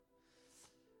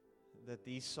that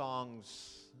these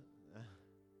songs,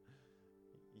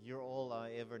 You're All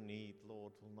I Ever Need,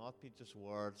 Lord, will not be just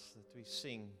words that we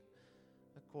sing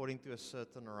according to a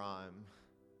certain rhyme.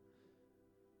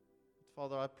 But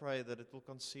Father, I pray that it will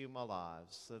consume our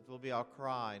lives, that it will be our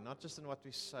cry, not just in what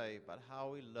we say, but how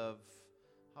we live,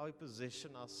 how we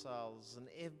position ourselves in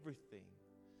everything.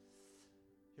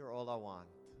 You're all I want.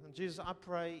 And Jesus, I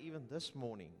pray even this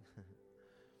morning.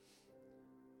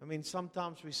 I mean,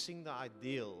 sometimes we sing the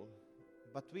ideal,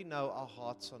 but we know our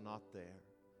hearts are not there.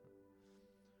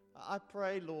 I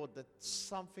pray, Lord, that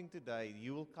something today,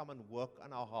 you will come and work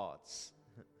on our hearts.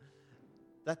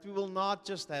 That we will not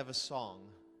just have a song,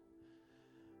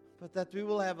 but that we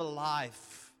will have a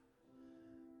life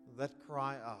that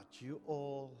cry out, You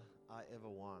all I ever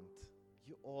want.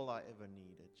 You all I ever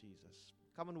needed, Jesus.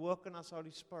 Come and work on us,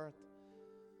 Holy Spirit.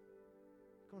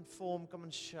 Come and form, come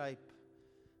and shape.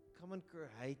 Come and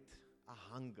create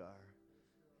a hunger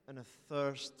and a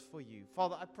thirst for you.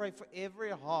 Father, I pray for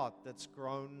every heart that's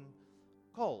grown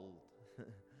cold.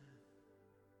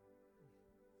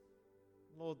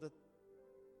 Lord, that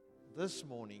this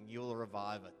morning you'll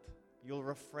revive it. You'll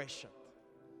refresh it.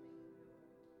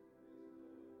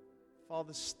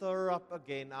 Father, stir up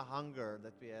again a hunger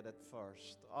that we had at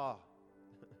first. I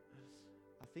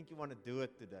think you want to do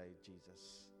it today,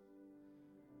 Jesus.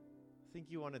 I think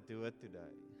you want to do it today.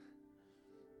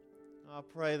 I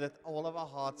pray that all of our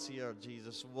hearts here,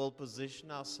 Jesus, will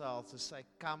position ourselves to say,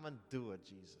 come and do it,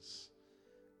 Jesus.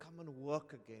 Come and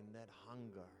work again that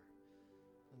hunger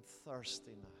and thirst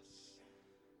in us.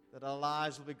 That our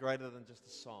lives will be greater than just a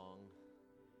song,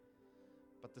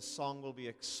 but the song will be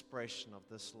expression of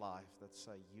this life that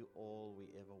say, you all we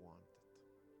ever wanted.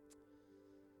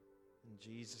 In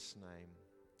Jesus' name,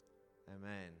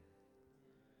 amen.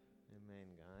 Amen,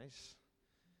 guys.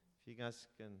 If you guys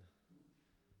can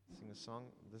sing a song,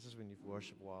 this is when you've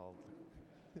worshiped wild.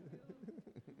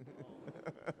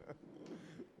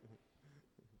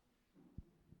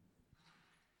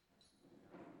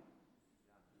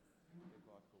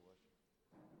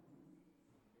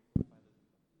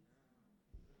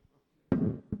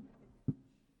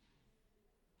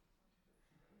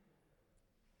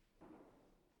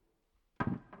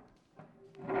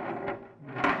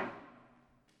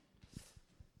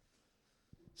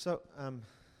 So,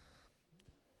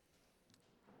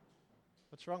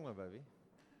 what's wrong, my baby?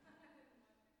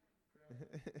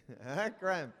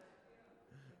 Cramp.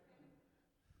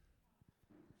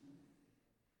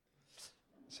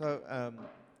 So,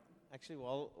 actually,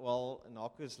 while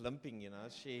Naku is limping,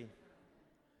 she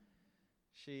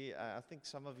I think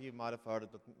some of you might have heard it,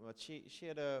 but she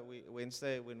had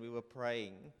Wednesday when we were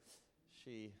praying,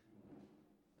 she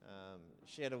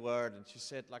had a word, and she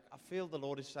said, I feel the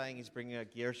Lord is saying He's bringing a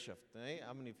gear shift. Eh?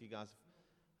 How many of you guys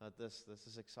have heard this? This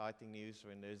is exciting news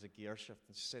when there's a gear shift.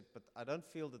 And she said, but I don't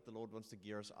feel that the Lord wants to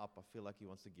gear us up. I feel like He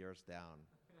wants to gear us down.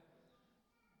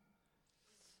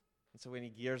 And so when He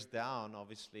gears down,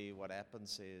 obviously what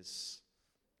happens is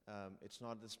it's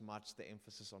not as much the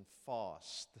emphasis on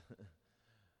fast,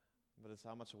 but it's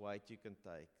how much weight you can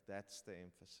take. That's the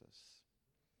emphasis.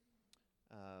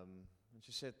 And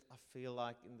she said, I feel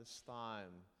like in this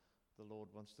time, the Lord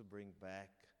wants to bring back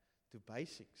to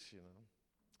basics,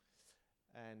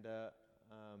 And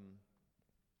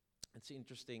it's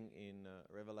interesting in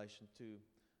Revelation 2,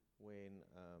 when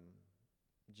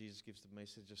Jesus gives the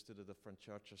messages to the different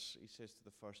churches. He says to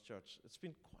the first church, it's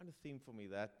been quite a theme for me,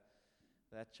 that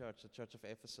church, the church of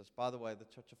Ephesus. By the way, the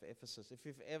church of Ephesus, if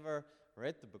you've ever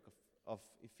read the book of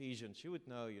Ephesians, you would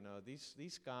know,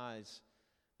 these guys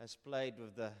has played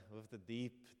with the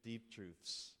deep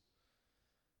truths.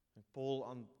 And Paul,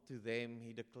 unto them,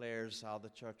 he declares how the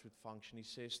church would function. He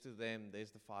says to them,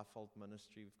 there's the fivefold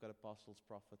ministry. We've got apostles,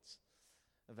 prophets,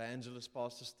 evangelists,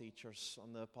 pastors, teachers.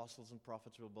 On the apostles and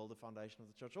prophets we'll build the foundation of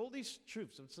the church. All these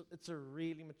truths. It's a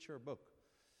really mature book.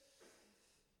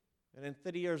 And then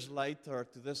 30 years later,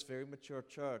 to this very mature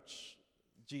church,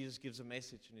 Jesus gives a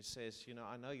message, and He says,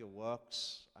 I know your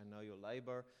works, I know your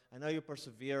labor, I know your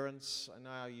perseverance, I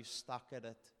know how you stuck at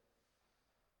it.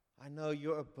 I know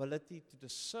your ability to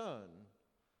discern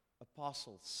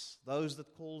apostles, those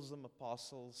that calls them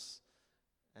apostles,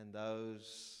 and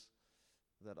those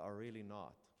that are really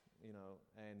not,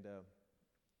 And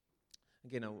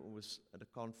again, I was at a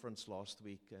conference last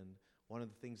week, and one of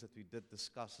the things that we did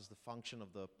discuss is the function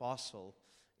of the apostle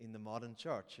in the modern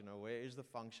church. Where is the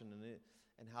function in it?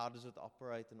 And how does it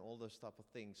operate, and all those type of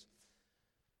things.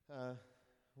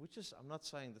 Which is, I'm not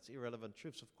saying that's irrelevant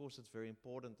truths. Of course, it's very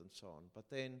important and so on. But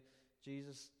then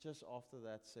Jesus, just after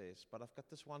that, says, but I've got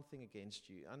this one thing against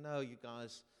you. I know you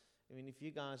guys, if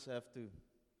you guys have to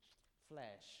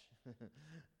flash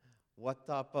what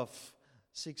type of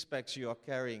six-packs you are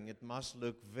carrying. It must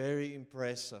look very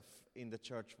impressive in the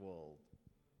church world,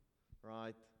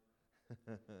 right?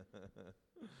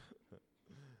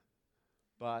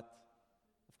 But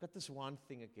I've got this one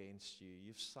thing against you.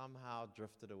 You've somehow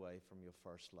drifted away from your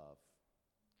first love.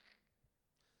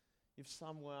 You've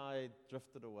somehow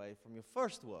drifted away from your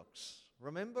first works.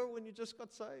 Remember when you just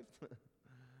got saved?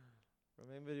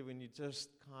 Remember when you just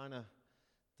kind of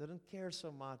didn't care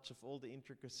so much of all the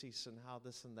intricacies and how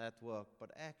this and that worked,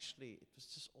 but actually it was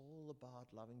just all about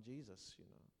loving Jesus, you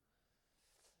know.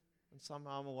 And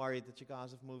somehow I'm worried that you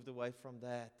guys have moved away from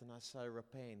that, and I say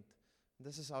repent. And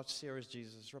this is how serious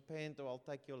Jesus is. Repent, or I'll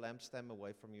take your lampstand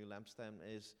away from you. Lampstand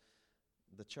is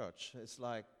the church. It's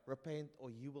like, repent, or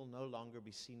you will no longer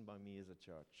be seen by me as a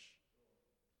church.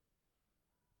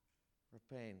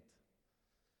 Repent.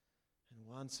 And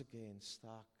once again,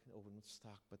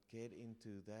 but get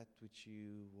into that which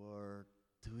you were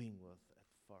doing with at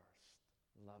first,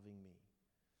 loving me.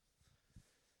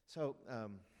 So,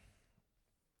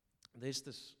 there's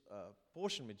this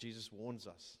portion where Jesus warns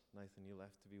us. Nathan, you'll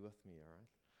have to be with me, all right?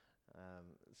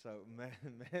 So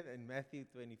in Matthew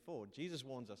 24, Jesus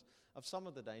warns us of some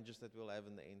of the dangers that we'll have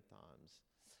in the end times.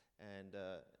 And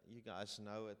you guys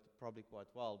know it probably quite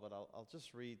well, but I'll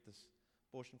just read this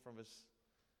portion from verse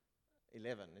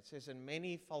 11. It says, "And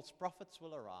many false prophets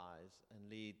will arise and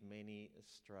lead many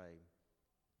astray."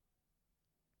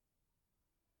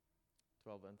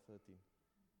 12 and 13.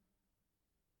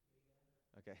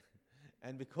 Okay.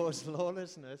 "And because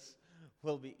lawlessness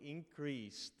will be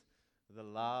increased, the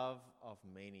love of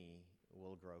many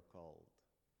will grow cold.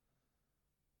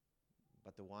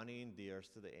 But the one who endures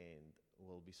to the end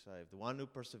will be saved." The one who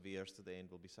perseveres to the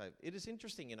end will be saved. It is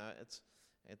interesting, you know,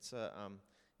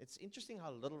 it's interesting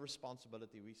how little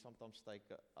responsibility we sometimes take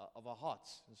of our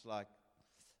hearts. It's like,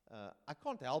 I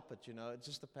can't help it, you know, it's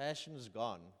just the passion is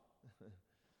gone.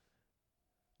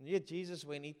 And yet Jesus,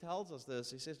 when he tells us this,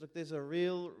 he says, look, there's a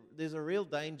real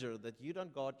danger that you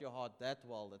don't guard your heart that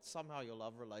well, that somehow your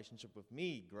love relationship with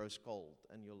me grows cold,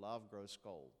 and your love grows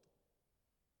cold.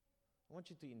 I want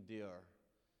you to endure.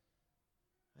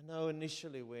 I know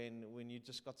initially when you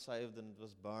just got saved and it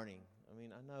was burning, I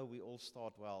mean, I know we all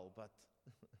start well, but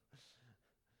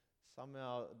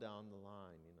somehow down the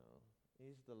line, you know,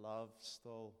 is the love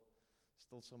still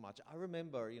so much? I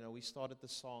remember, you know, we started the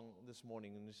song this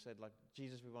morning and we said, like,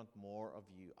 Jesus, we want more of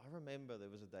you. I remember there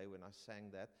was a day when I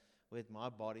sang that where my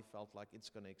body felt like it's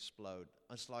going to explode.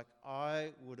 It's like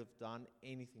I would have done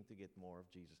anything to get more of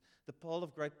Jesus. The pearl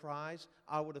of great price,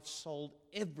 I would have sold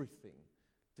everything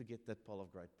to get that pearl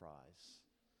of great price.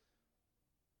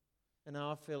 And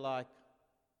now I feel like,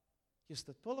 yes,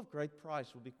 the pearl of great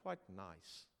price will be quite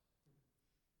nice.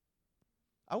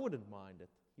 I wouldn't mind it.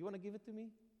 You want to give it to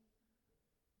me?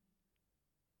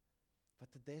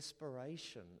 But the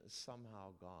desperation is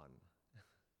somehow gone.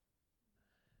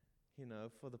 You know,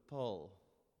 for the pearl.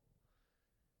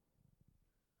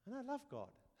 And I love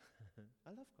God. I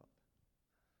love God.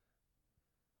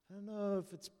 I don't know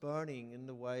if it's burning in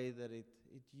the way that it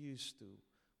used to.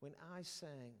 When I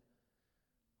sang,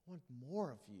 I want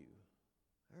more of you.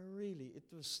 It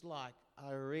was like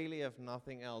I really have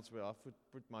nothing else where I could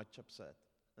put my chips at.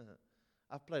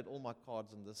 I've played all my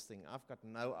cards in this thing. I've got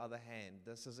no other hand.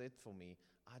 This is it for me.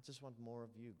 I just want more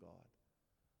of you, God.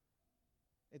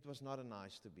 It was not a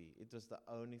nice to be. It was the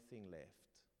only thing left.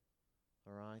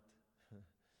 All right?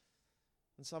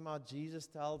 And somehow Jesus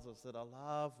tells us that our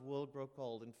love will grow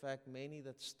cold. In fact, many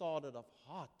that started off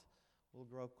hot will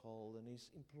grow cold. And he's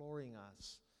imploring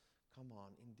us, come on,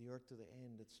 endure to the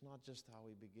end. It's not just how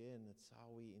we begin, it's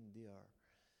how we endure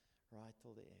right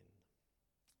till the end.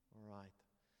 All right.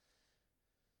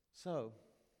 So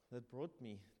that brought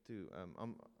me to,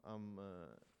 I'm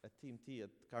at Team T.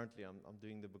 Currently, I'm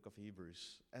doing the book of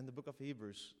Hebrews. And the book of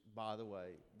Hebrews, by the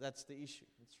way, that's the issue.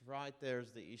 It's right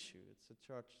there's the issue. It's a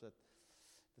church that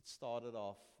started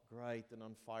off great and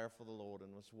on fire for the Lord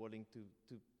and was willing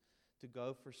to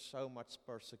go for so much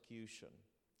persecution.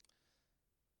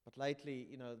 But lately,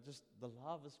 you know, just the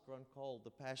love has grown cold.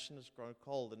 The passion has grown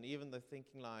cold. And even they're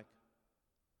thinking like,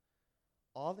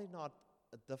 are there not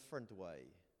a different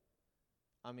way?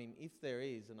 I mean, if there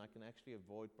is, and I can actually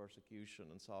avoid persecution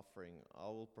and suffering, I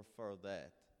will prefer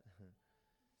that.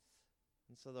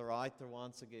 And so the writer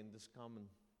once again just comes and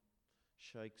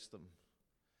shakes them.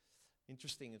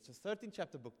 Interesting, it's a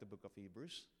 13-chapter book, the book of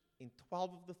Hebrews. In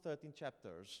 12 of the 13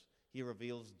 chapters, he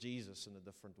reveals Jesus in a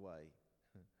different way.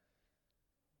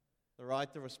 The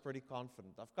writer was pretty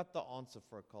confident. I've got the answer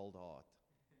for a cold heart.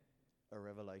 A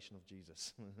revelation of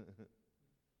Jesus.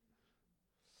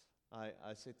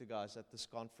 I said to guys at this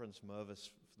conference, Mervis,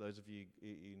 for those of you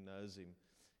who knows him,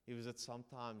 he was at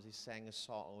sometimes he sang a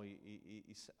song, or I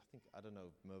think, I don't know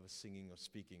if Mervis singing or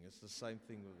speaking. It's the same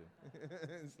thing with him.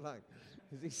 It's like,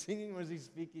 is he singing or is he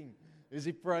speaking? Is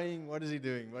he praying? What is he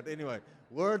doing? But anyway,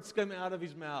 words come out of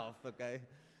his mouth, okay?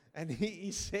 And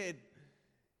he said,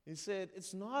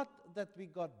 it's not that we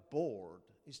got bored,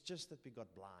 it's just that we got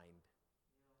blind.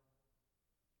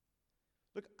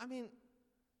 Look, I mean,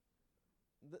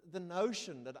 the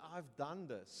notion that I've done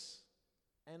this,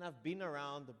 and I've been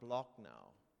around the block now,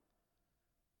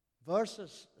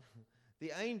 versus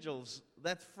the angels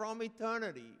that from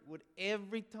eternity would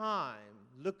every time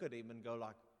look at him and go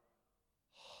like,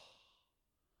 oh,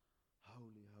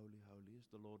 holy, holy, holy is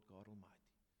the Lord God Almighty.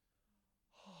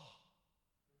 Oh.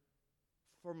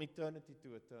 From eternity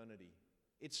to eternity.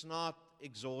 It's not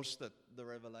exhausted, the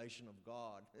revelation of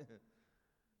God.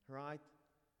 Right?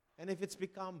 And if it's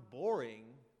become boring,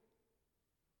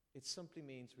 it simply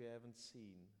means we haven't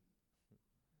seen.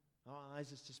 Our eyes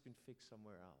has just been fixed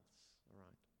somewhere else. All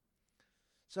right.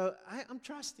 So I'm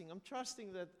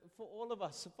trusting that for all of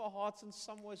us, if our hearts in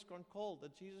some ways gone cold,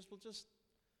 that Jesus will just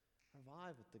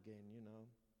revive it again,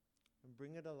 and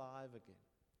bring it alive again.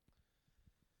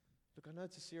 Look, I know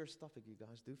it's a serious topic. You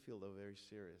guys do feel though very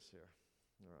serious here.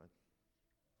 All right.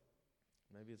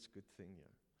 Maybe it's a good thing,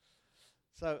 yeah.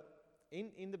 So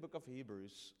in the book of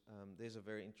Hebrews, there's a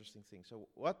very interesting thing. So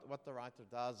what the writer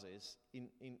does is, in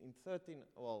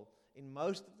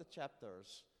most of the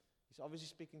chapters, he's obviously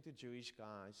speaking to Jewish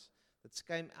guys that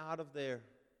came out of their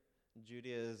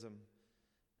Judaism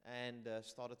and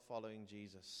started following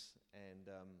Jesus. And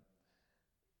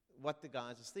what the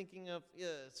guys is thinking of,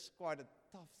 it's quite a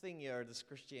tough thing here, this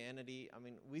Christianity. I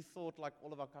mean, we thought like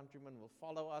all of our countrymen will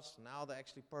follow us. Now they're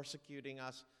actually persecuting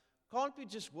us. Can't we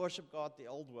just worship God the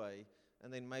old way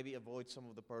and then maybe avoid some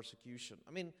of the persecution?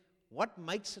 I mean, what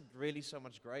makes it really so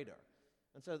much greater?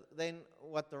 And so then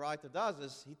what the writer does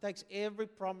is he takes every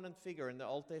prominent figure in the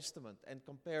Old Testament and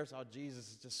compares how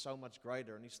Jesus is just so much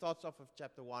greater. And he starts off with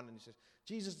chapter 1 and he says,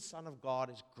 Jesus, the Son of God,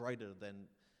 is greater than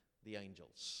the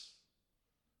angels.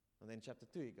 And then chapter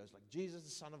 2, he goes like, Jesus, the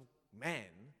Son of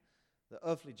Man, the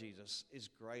earthly Jesus, is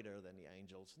greater than the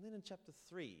angels. And then in chapter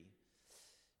 3,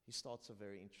 he starts a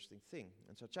very interesting thing.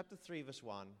 And so chapter 3, verse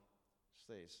 1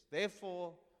 says,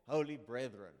 therefore, holy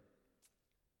brethren,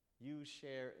 you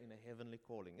share in a heavenly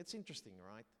calling. It's interesting,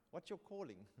 right? What's your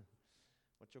calling?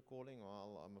 What's your calling?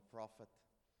 Well, I'm a prophet.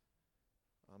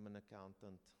 I'm an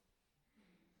accountant.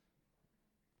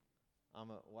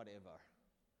 I'm a whatever.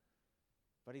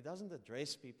 But he doesn't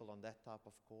address people on that type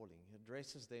of calling. He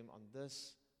addresses them on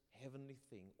this heavenly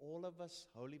thing. All of us,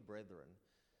 holy brethren,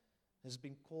 has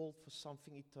been called for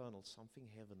something eternal, something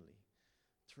heavenly,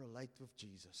 to relate with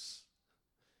Jesus.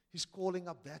 He's calling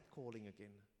up that calling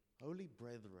again. Holy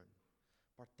brethren,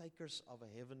 partakers of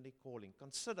a heavenly calling.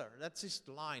 Consider, that's his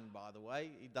line, by the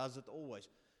way. He does it always.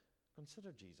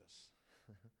 Consider Jesus.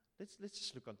 Let's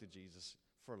just look unto Jesus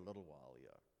for a little while here.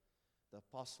 The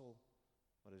apostle,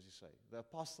 what does he say? The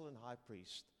apostle and high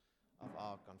priest of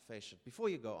our confession. Before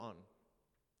you go on,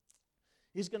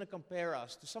 he's going to compare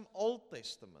us to some Old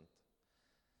Testament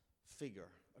figure,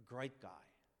 a great guy,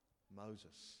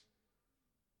 Moses.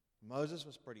 Moses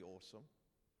was pretty awesome.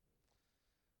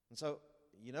 And so,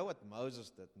 you know what Moses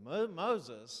did?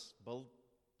 Moses built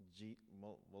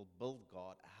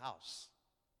God a house.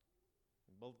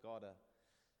 He built God an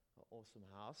awesome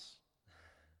house.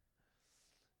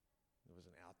 There was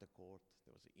an outer court,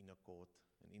 there was an inner court,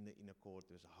 and in the inner court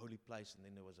there was a holy place, and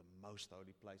then there was a most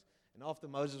holy place. And after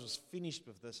Moses was finished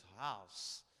with this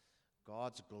house,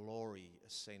 God's glory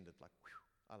ascended. Like,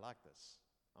 whew, I like this.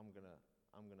 I'm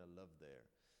gonna live there.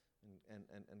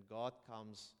 And God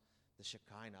comes, the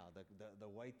Shekinah, the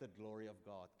weighted glory of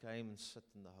God came and sit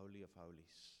in the Holy of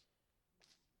Holies.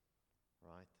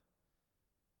 Right?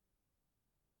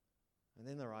 And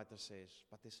then the writer says,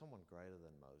 but there's someone greater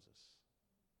than Moses.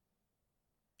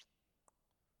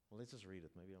 Well, let's just read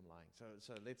it. Maybe I'm lying.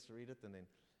 So let's read it and then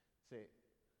say,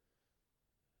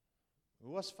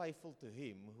 who was faithful to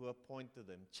him who appointed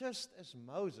them, just as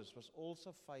Moses was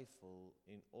also faithful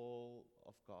in all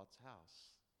of God's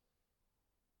house.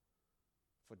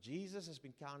 For Jesus has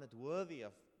been counted worthy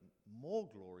of more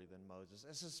glory than Moses,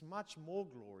 as much more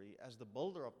glory as the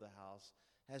builder of the house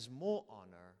has more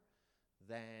honor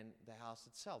than the house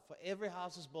itself. For every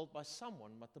house is built by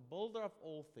someone, but the builder of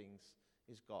all things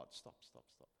is God. Stop.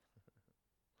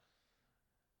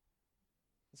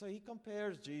 And so he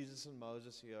compares Jesus and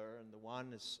Moses here, and the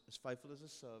one is faithful as a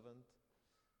servant,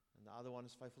 and the other one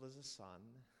is faithful as a son.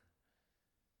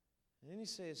 And then he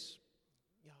says,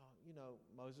 yeah,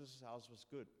 Moses' house was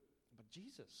good, but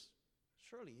Jesus,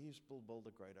 Surely He will build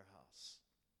a greater house.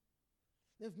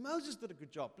 If Moses did a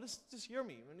good job, listen, just hear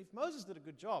me. I mean, if Moses did a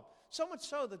good job, so much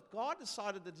so that God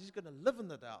decided that He's going to live in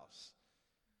that house,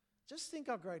 just think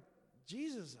how great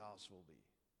Jesus' house will be.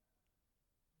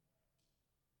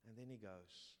 And then He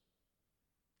goes,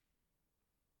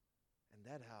 and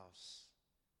that house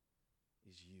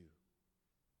is you.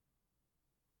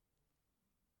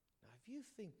 Now, if you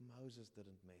think Moses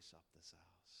didn't mess up this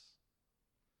house,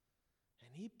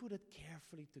 and he put it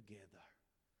carefully together,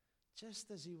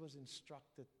 just as he was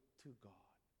instructed to God,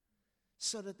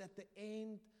 so that at the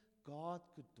end, God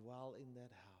could dwell in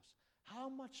that house, how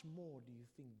much more do you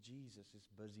think Jesus is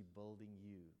busy building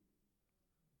you?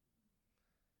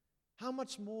 How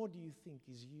much more do you think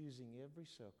He's using every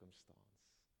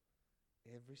circumstance,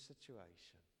 every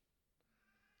situation,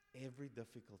 every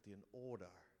difficulty in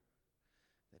order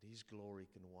that His glory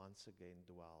can once again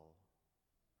dwell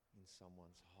in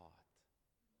someone's heart?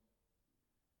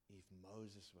 If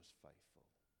Moses was faithful,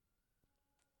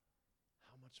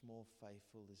 how much more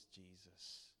faithful is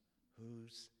Jesus,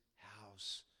 whose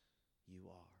house you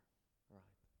are? Right,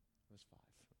 verse 5.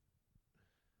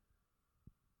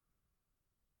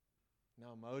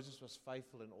 Now Moses was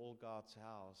faithful in all God's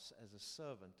house as a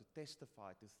servant to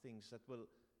testify to things that will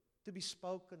to be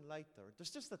spoken later. It was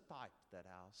just a type, that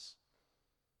house.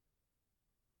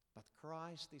 But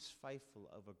Christ is faithful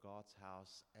over God's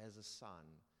house as a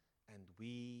son, and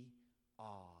we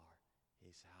are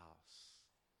His house.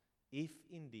 If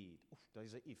indeed,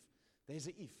 there's a if. There's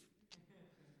a if.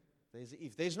 There's a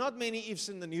if. There's not many ifs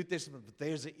in the New Testament, but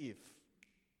there's a if.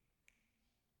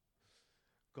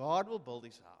 God will build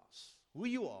His house. Who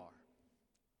you are,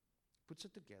 puts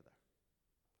it together.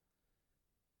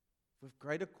 With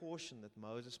greater caution that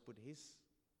Moses put his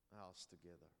house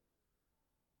together,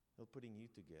 He'll putting you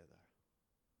together.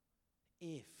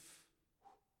 If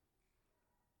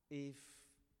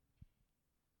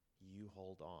you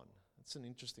hold on. It's an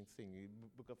interesting thing.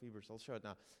 Book of Hebrews, I'll show it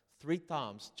now. 3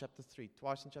 times, chapter 3,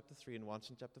 twice in chapter 3 and once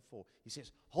in chapter 4. He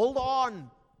says, hold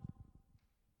on.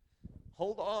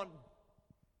 Hold on.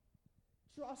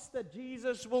 Trust that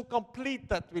Jesus will complete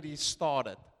that which He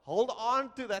started. Hold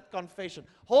on to that confession.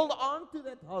 Hold on to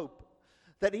that hope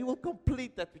that He will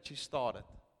complete that which He started.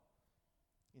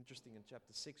 Interesting, in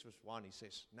chapter 6, verse 1, He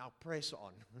says, now press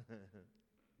on.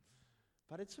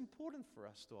 But it's important for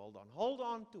us to hold on. Hold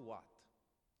on to what?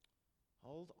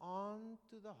 Hold on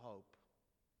to the hope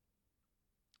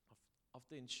of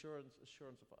the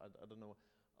assurance of, I don't know,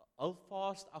 hold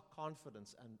fast our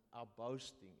confidence and our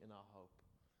boasting in our hope.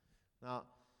 Now,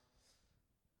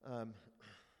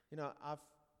 I've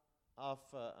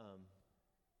got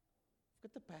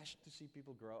the passion to see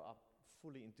people grow up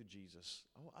fully into Jesus.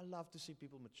 I love to see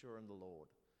people mature in the Lord.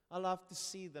 I love to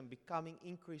see them becoming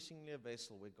increasingly a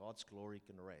vessel where God's glory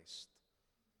can rest.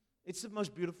 It's the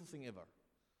most beautiful thing ever,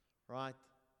 right?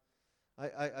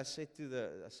 I said to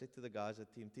the guys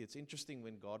at TMT, it's interesting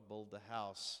when God built the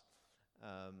house,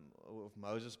 or if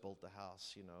Moses built the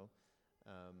house,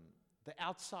 the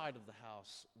outside of the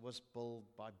house was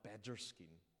built by badger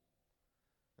skin.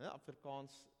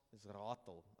 Afrikaans is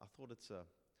ratel. I thought it's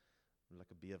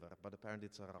like a beaver, but apparently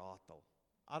it's a ratel.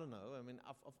 I don't know. I mean,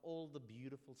 of all the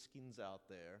beautiful skins out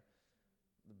there,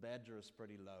 the badger is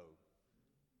pretty low.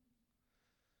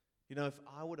 If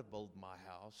I would have built my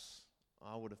house,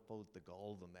 I would have put the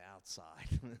gold on the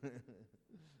outside.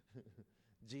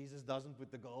 Jesus doesn't put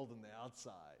the gold on the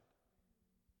outside.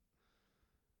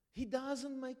 He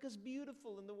doesn't make us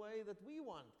beautiful in the way that we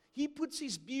want. He puts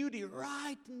His beauty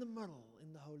right in the middle,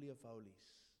 in the Holy of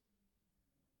Holies.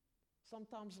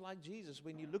 Sometimes like Jesus,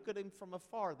 when you look at Him from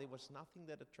afar, there was nothing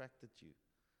that attracted you.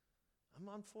 I'm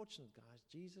unfortunate, guys.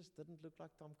 Jesus didn't look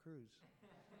like Tom Cruise.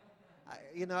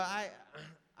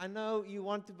 I know you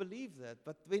want to believe that,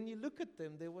 but when you look at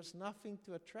them, there was nothing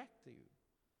to attract you.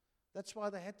 That's why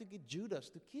they had to get Judas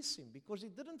to kiss Him, because He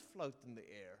didn't float in the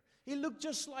air. He looked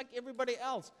just like everybody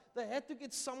else. They had to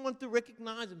get someone to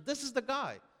recognize Him. This is the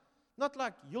guy. Not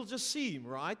like, you'll just see Him,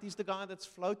 right? He's the guy that's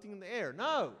floating in the air.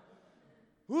 No.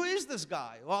 Who is this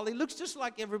guy? Well, he looks just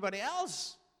like everybody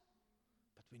else.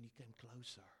 But when you came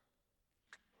closer,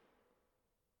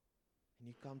 and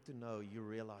you come to know, you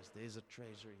realize there's a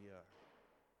treasure here.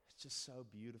 It's just so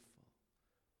beautiful.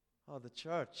 Oh, the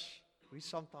church, we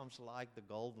sometimes like the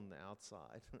gold on the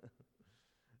outside.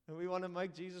 And we want to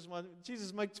make Jesus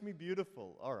makes me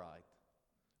beautiful. All right.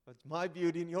 But my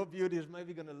beauty and your beauty is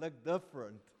maybe going to look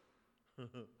different.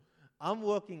 I'm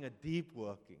working a deep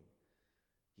working.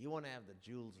 You want to have the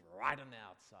jewels right on the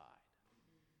outside.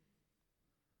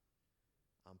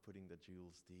 I'm putting the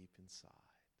jewels deep inside.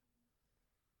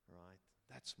 Right?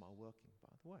 That's my working, by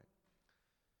the way.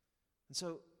 And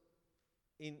so,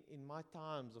 in my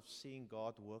times of seeing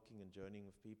God working and journeying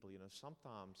with people,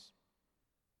 sometimes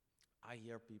I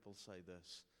hear people say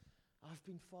this: I've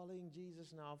been following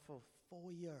Jesus now for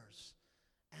 4 years,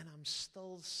 and I'm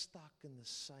still stuck in the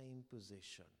same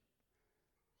position.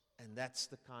 And that's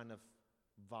the kind of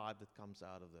vibe that comes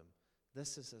out of them.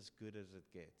 This is as good as it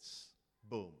gets.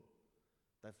 Boom.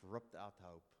 They've ripped out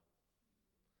hope.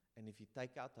 And if you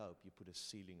take out hope, you put a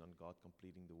ceiling on God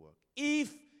completing the work.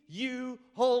 If you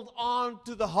hold on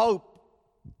to the hope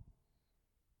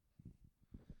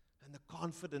and the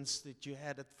confidence that you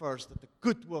had at first, that the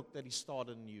good work that He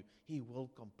started in you, He will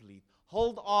complete.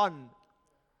 Hold on.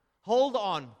 Hold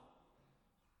on.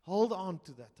 Hold on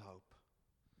to that hope.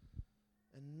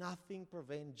 And nothing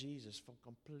prevents Jesus from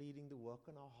completing the work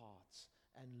in our hearts.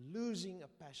 And losing a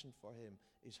passion for Him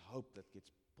is hope that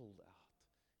gets pulled out.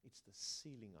 It's the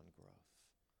ceiling on growth.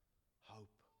 Hope.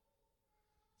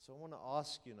 So I want to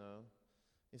ask,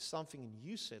 is something in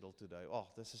you settled today? Oh,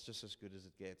 this is just as good as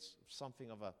it gets. Something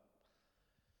of a,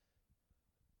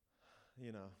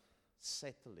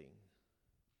 settling.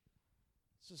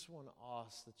 Just want to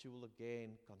ask that you will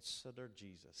again consider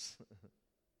Jesus.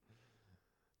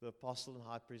 The apostle and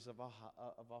high priest of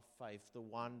our faith, the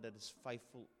one that is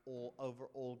faithful over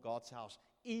all God's house,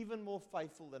 even more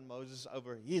faithful than Moses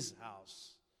over his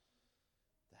house,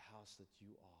 the house that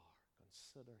you are.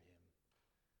 Consider Him.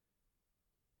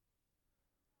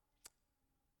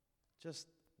 Just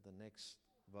the next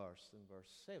verse, in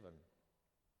verse 7,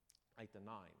 8 and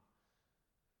 9.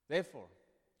 Therefore,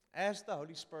 as the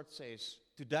Holy Spirit says,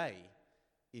 today,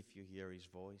 if you hear His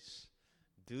voice,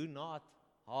 do not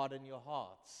harden your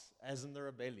hearts, as in the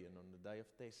rebellion on the day of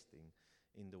testing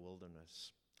in the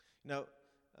wilderness.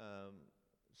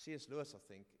 C.S. Lewis, I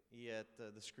think, he had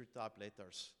the screw-type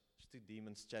letters. It's two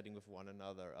demons chatting with one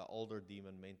another. An older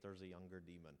demon mentors a younger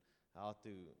demon. How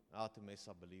to mess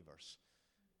up believers.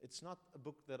 It's not a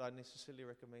book that I necessarily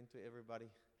recommend to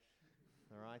everybody.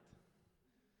 All right?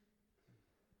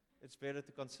 It's better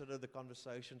to consider the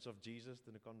conversations of Jesus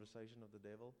than the conversation of the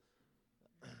devil.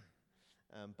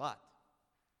 But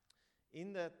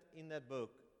in that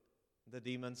book, the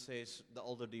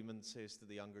older demon says to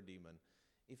the younger demon,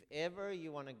 if ever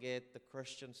you want to get the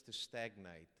Christians to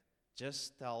stagnate,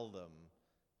 just tell them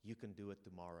you can do it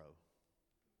tomorrow.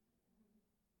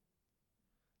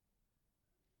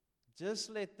 Just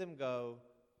let them go,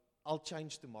 I'll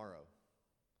change tomorrow.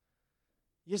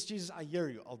 Yes, Jesus, I hear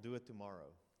you, I'll do it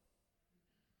tomorrow.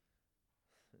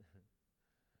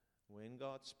 When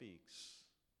God speaks,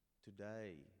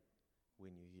 today,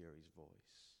 when you hear His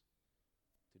voice,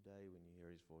 do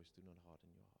not harden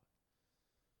your heart.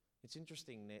 It's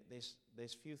interesting,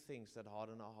 there's few things that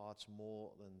harden our hearts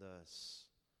more than this.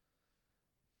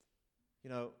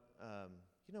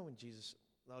 When Jesus,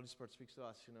 the Holy Spirit speaks to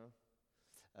us,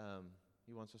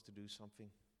 He wants us to do something.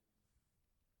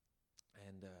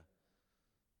 And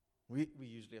we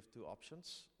usually have two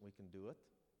options. We can do it.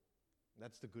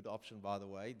 That's the good option, by the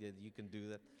way, that you can do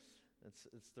that.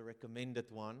 It's the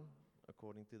recommended one,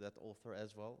 according to that author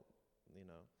as well,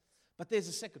 But there's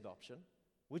a second option,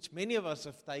 which many of us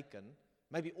have taken.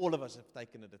 Maybe all of us have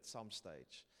taken it at some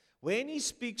stage. When He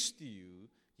speaks to you,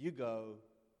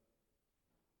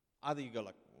 either you go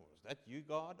like, oh, is that you,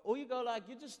 God? Or you go like,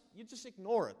 you just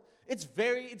ignore it. It's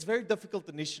very difficult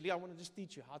initially. I want to just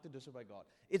teach you how to disobey God.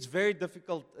 It's very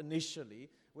difficult initially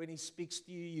when He speaks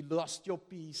to you. You lost your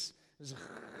peace. There's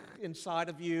inside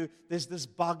of you. There's this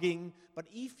bugging. But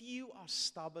if you are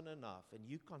stubborn enough and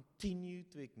you continue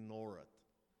to ignore it,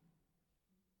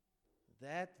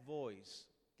 that voice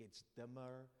gets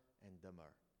dimmer and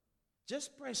dimmer.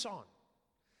 Just press on.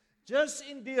 Just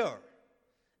endure.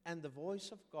 And the voice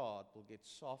of God will get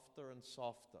softer and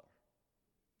softer.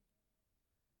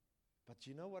 But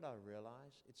you know what I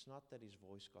realized? It's not that His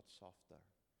voice got softer.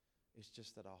 It's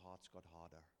just that our hearts got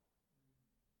harder.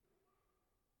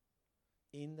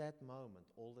 In that moment,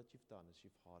 all that you've done is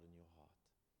you've hardened your heart.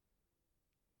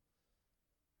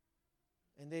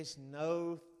 And there's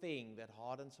no thing that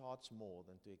hardens hearts more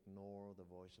than to ignore the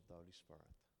voice of the Holy Spirit.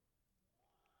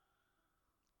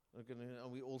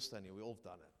 And we all stand here, we've all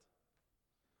done it.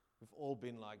 We've all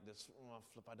been like this,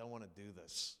 I don't want to do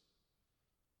this.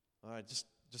 All right, just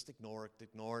ignore it.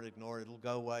 It'll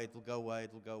go away.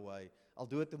 I'll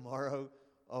do it tomorrow.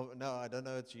 Oh, no, I don't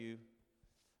know it's you.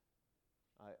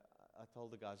 I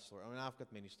told the guys a story. I've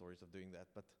got many stories of doing that,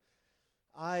 but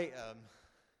I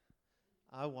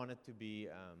wanted to be,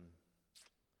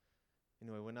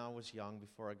 when I was young,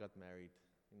 before I got married,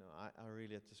 I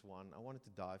really had just I wanted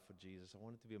to die for Jesus. I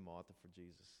wanted to be a martyr for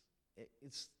Jesus.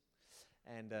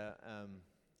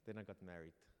 Then I got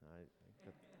married.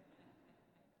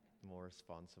 more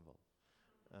responsible.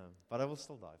 But I will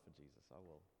still die for Jesus. I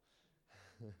will.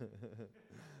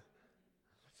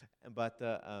 But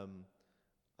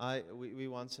we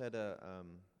once had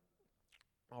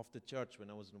after church, when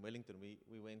I was in Wellington,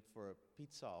 we went for a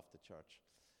pizza after church.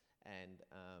 And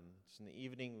just in the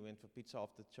evening, we went for pizza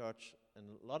after church, and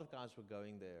a lot of guys were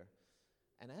going there.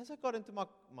 And as I got into my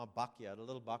bakkie, the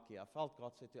little bakkie, I felt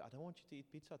God said to me, I don't want you to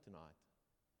eat pizza tonight.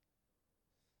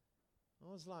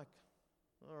 I was like,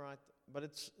 all right, but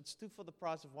it's two for the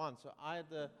price of one. So I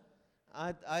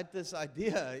had this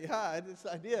idea. Yeah, I had this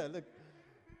idea. Look,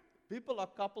 people are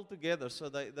coupled together. So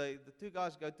the two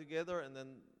guys go together, and then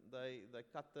they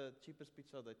cut the cheapest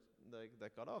pizza they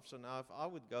cut off. So now if I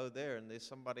would go there and there's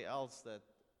somebody else that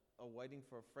are waiting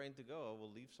for a friend to go, I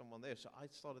will leave someone there. So I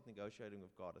started negotiating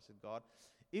with God. I said, God,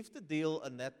 if the deal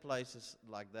in that place is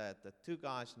like that two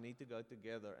guys need to go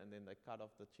together and then they cut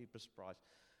off the cheapest price,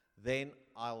 then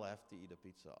I'll have to eat a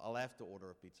pizza. I'll have to order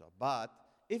a pizza. But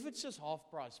if it's just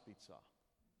half-price pizza,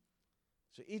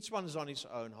 so each one is on his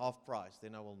own, half price,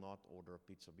 then I will not order a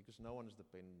pizza because no one is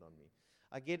dependent on me.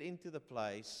 I get into the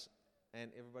place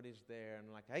and everybody's there and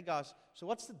I'm like, hey guys, so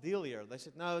what's the deal here? They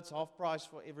said, no, it's half price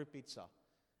for every pizza.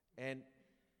 And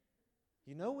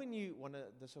you know when you want to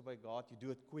disobey God, you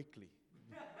do it quickly.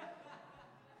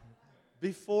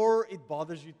 Before it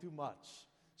bothers you too much.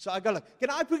 So I go like, can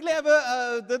I quickly have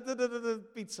the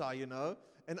pizza, you know?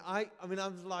 And I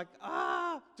was like,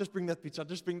 just bring that pizza,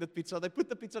 just bring that pizza. They put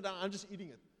the pizza down, I'm just eating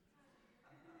it.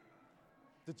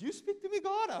 Did you speak to me,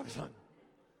 God? I was like,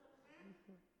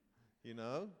 you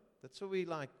know, that's what we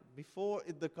like. Before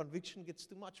the conviction gets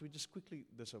too much, we just quickly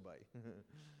disobey.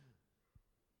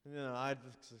 You know, I had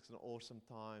an awesome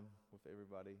time with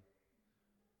everybody.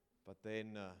 But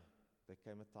then there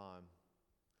came a time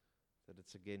that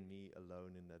it's again me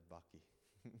alone in that bakkie.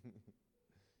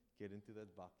 Get into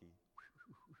that bakkie.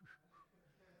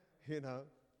 You know?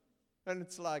 And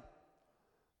it's like,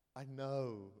 I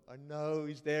know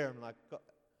he's there. I'm like, God,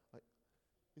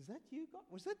 is that you, God?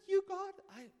 Was that you, God?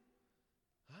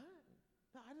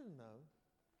 I don't know.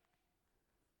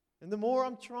 And the more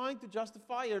I'm trying to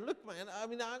justify it, look, man,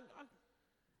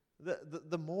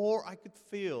 the more I could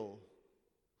feel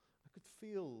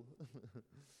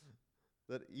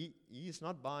that he is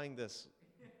not buying this.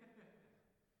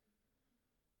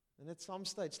 And at some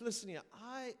stage, listen here,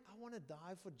 I want to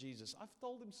die for Jesus. I've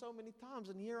told him so many times,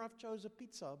 and here I've chosen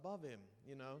pizza above him,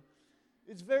 you know.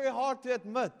 It's very hard to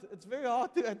admit.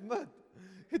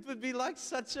 It would be like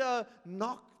such a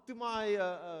knock to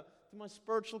my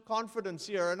spiritual confidence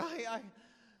here. And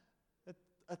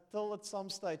until at some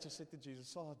stage I said to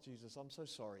Jesus, oh, Jesus, I'm so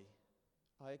sorry.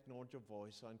 I ignored your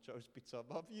voice and chose pizza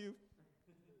above you.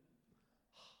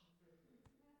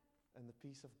 And the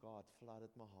peace of God flooded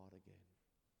my heart again.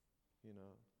 You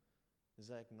know, as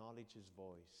I acknowledge his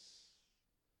voice.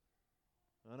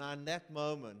 And in that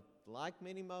moment, like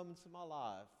many moments in my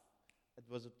life, it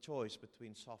was a choice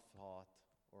between soft heart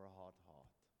or a hard heart.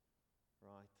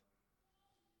 Right?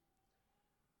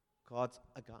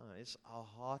 Guys, our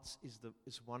hearts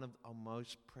is one of our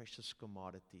most precious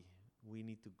commodity. We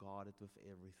need to guard it with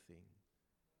everything.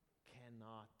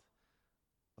 Cannot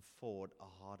afford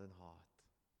a hardened heart.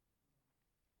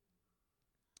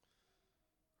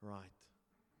 Right.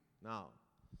 Now,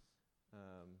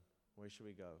 where should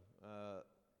we go?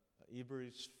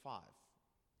 Hebrews 5.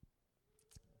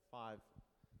 5,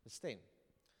 verse 10.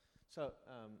 So,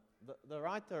 the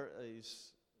writer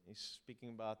is speaking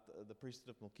about the priesthood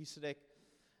of Melchizedek,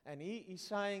 and he's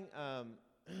saying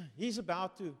he's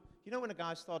about to, you know when a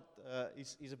guy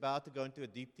he's about to go into a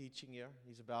deep teaching here,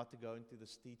 he's about to go into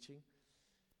this teaching,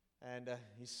 and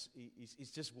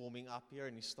he's just warming up here,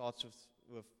 and he starts with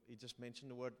he just mentioned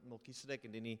the word Melchizedek,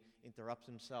 and then he interrupts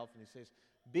himself, and he says,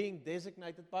 being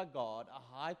designated by God a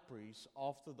high priest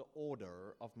after the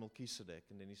order of Melchizedek.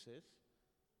 And then he says,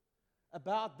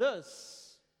 about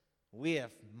this, we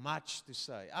have much to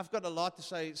say. I've got a lot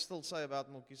to still say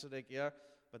about Melchizedek here,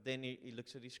 but then he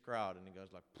looks at his crowd, and he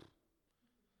goes like, pfft.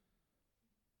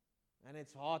 And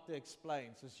it's hard to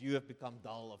explain, since you have become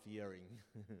dull of hearing.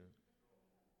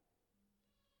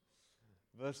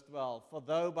 Verse 12, for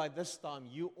though by this time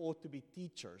you ought to be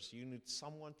teachers, you need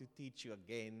someone to teach you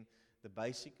again the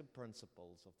basic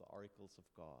principles of the oracles of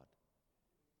God.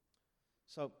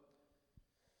 So,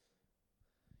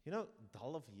 you know,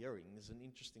 dull of hearing is an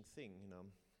interesting thing, you know.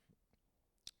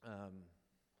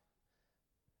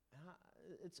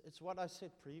 It's what I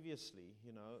said previously,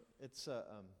 you know. It's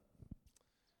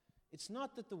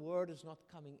not that the word is not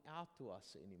coming out to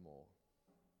us anymore.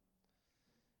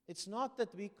 It's not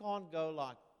that we can't go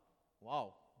like,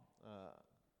 wow,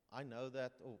 I know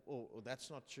that, or that's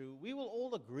not true. We will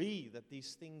all agree that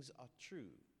these things are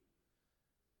true.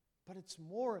 But it's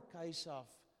more a case of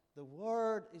the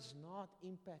Word is not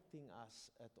impacting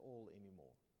us at all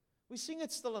anymore. We sing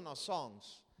it still in our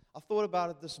songs. I thought about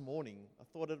it this morning.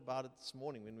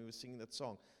 When we were singing that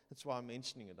song. That's why I'm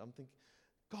mentioning it. I'm thinking,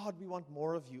 God, we want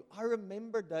more of you. I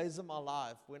remember days of my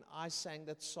life when I sang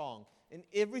that song, and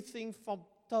everything from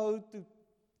toe to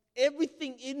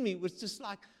everything in me was just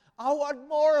like, I want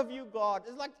more of you, God.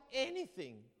 It's like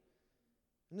anything.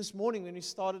 And this morning when we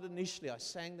started initially, I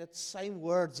sang that same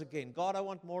words again. God, I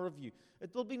want more of you.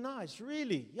 It will be nice,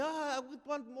 really. Yeah, I would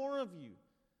want more of you.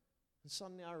 And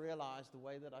suddenly I realized the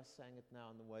way that I sang it now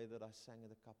and the way that I sang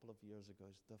it a couple of years ago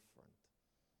is different.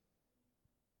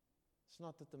 It's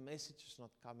not that the message is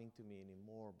not coming to me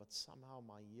anymore, but somehow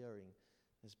my hearing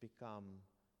has become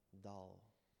dull.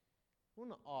 I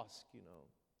want to ask,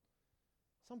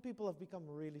 some people have become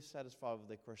really satisfied with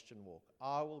their Christian walk.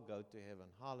 I will go to heaven.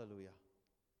 Hallelujah.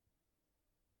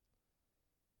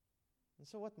 And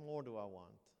so what more do I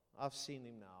want? I've seen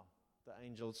him now. The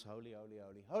angels, holy, holy,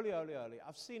 holy, holy, holy, holy.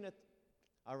 I've seen it.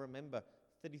 I remember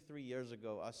 33 years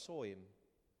ago, I saw him.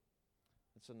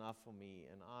 It's enough for me.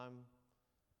 And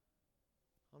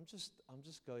I'm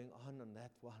just going on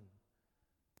that one.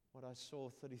 What I saw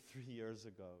 33 years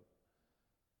ago.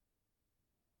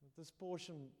 This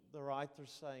portion, the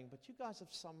writer's saying, but you guys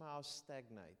have somehow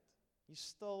stagnated. You're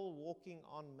still walking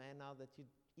on manna that you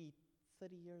eat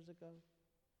 30 years ago.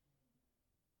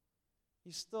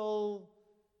 You still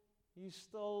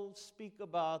speak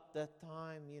about that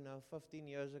time, 15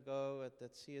 years ago at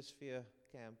that CSV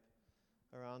camp,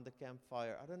 around the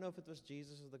campfire. I don't know if it was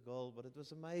Jesus or the girl, but it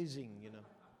was amazing, It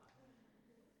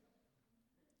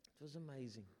was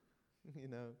amazing,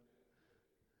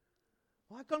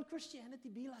 Why can't Christianity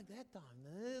be like that time?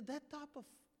 That type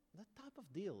of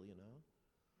deal,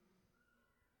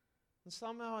 And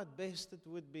somehow at best it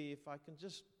would be if I can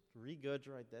just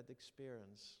regurgitate that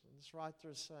experience. And this writer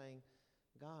is saying,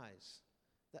 guys,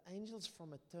 the angels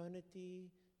from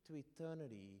eternity to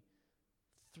eternity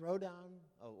throw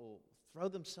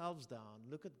themselves down,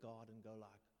 look at God and go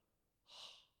like,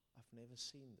 I've never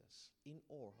seen this. In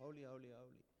awe, holy, holy,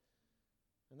 holy.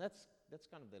 And that's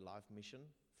kind of their life mission.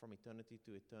 From eternity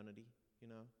to eternity,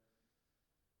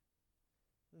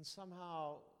 And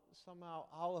somehow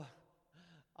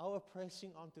our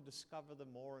pressing on to discover the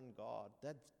more in God,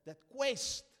 that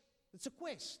quest, it's a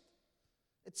quest.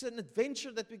 It's an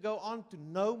adventure that we go on to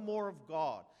know more of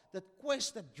God. That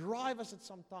quest that drives us at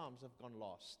some times have gone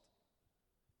lost.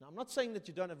 Now, I'm not saying that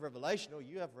you don't have revelation or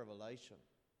you have revelation.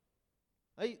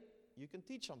 Hey, you can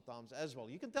teach sometimes as well.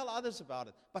 You can tell others about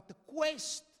it. But the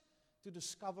quest to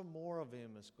discover more of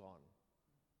Him is gone.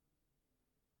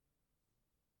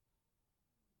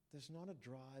 There's not a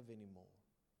drive anymore.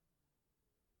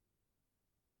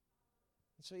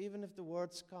 And so even if the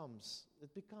words comes,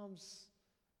 it becomes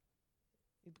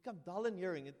dull in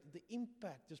hearing. The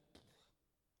impact just.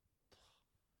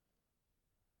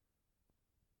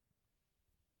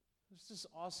 I was just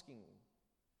asking.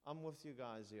 I'm with you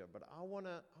guys here, but I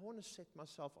wanna set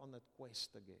myself on that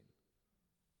quest again.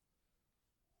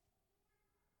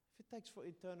 If it takes for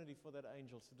eternity for that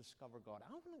angel to discover God,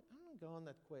 I want to go on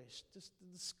that quest just to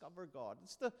discover God.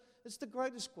 It's the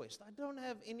greatest quest. I don't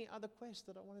have any other quest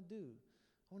that I want to do.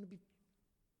 I want to be,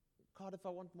 God, if I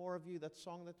want more of you, that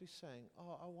song that we sang,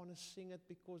 I want to sing it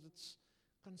because it's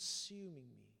consuming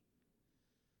me.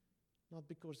 Not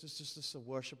because it's just a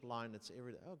worship line that's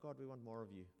every day. Oh, God, we want more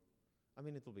of you. I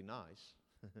mean, it'll be nice.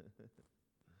 But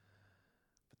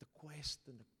the quest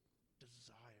and the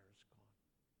desire is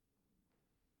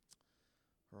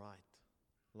gone. All right.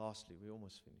 Lastly, we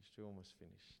almost finished.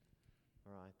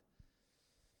 All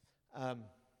right.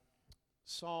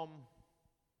 Psalm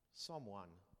 1.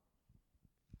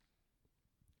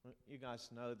 You guys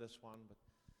know this one, but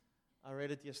I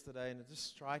read it yesterday and it just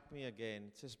struck me again.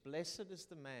 It says, "Blessed is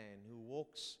the man who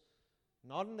walks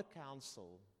not in the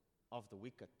counsel of the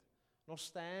wicked, nor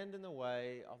stand in the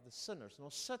way of the sinners,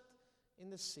 nor sit in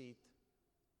the seat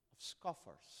of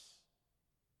scoffers.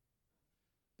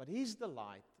 But his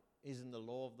delight is in the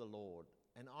law of the Lord,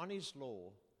 and on his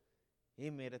law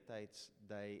he meditates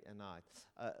day and night."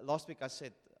 Last week I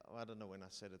said, I don't know when I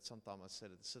said it, sometime I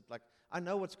said it. It's like, I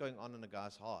know what's going on in a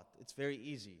guy's heart. It's very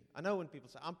easy. I know when people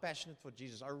say, I'm passionate for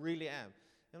Jesus, I really am.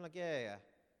 And I'm like, yeah.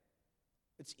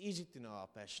 It's easy to know how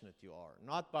passionate you are.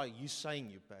 Not by you saying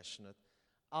you're passionate.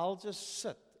 I'll just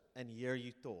sit and hear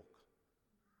you talk.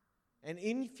 And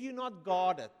if you're not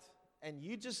guarded, and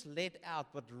you just let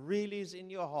out what really is in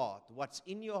your heart, what's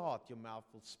in your heart, your mouth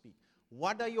will speak.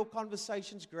 What are your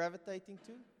conversations gravitating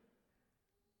to?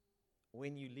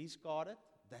 when you least guard it,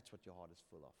 that's what your heart is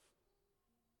full of.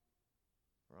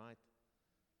 Right?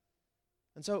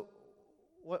 And so,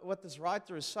 what this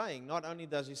writer is saying, not only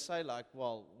does he say like,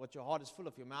 well, what your heart is full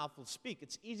of, your mouth will speak.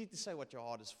 It's easy to say what your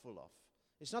heart is full of.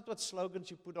 It's not what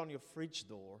slogans you put on your fridge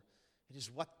door. It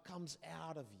is what comes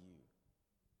out of you.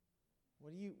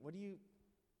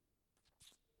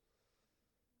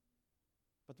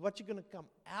 But what you're going to come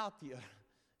out here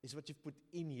is what you've put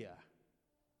in here.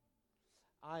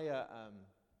 I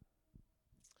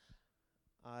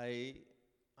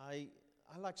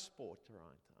like sport,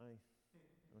 right?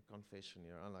 A confession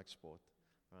here. I like sport,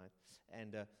 right?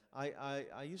 And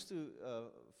I used to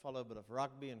follow a bit of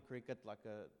rugby and cricket, like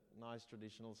a nice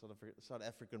traditional sort of South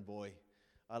African boy.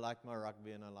 I like my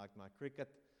rugby and I like my cricket.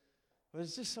 But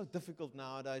it's just so difficult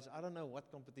nowadays. I don't know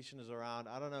what competition is around.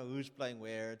 I don't know who's playing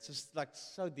where. It's just like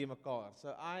so democratic.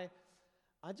 So I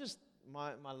just,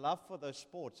 my love for those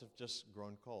sports have just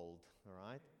grown cold, all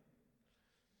right?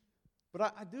 But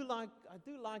I do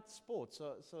like sports.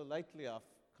 So lately I've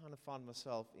kind of found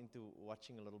myself into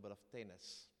watching a little bit of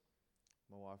tennis.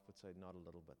 My wife would say not a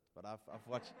little bit, but I've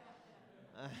watched.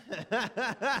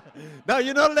 No,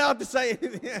 you're not allowed to say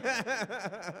anything.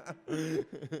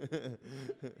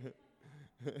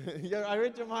 Yeah, I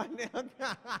read your mind now.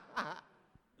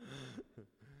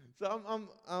 So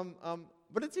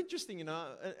but it's interesting, you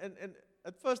know. And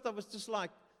at first I was just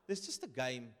like, there's just a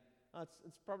game.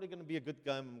 It's probably going to be a good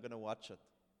game. I'm going to watch it.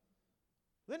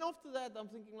 Then after that, I'm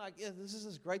thinking like, yeah, this is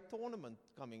this great tournament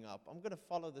coming up. I'm going to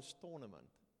follow this tournament.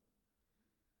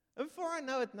 And before I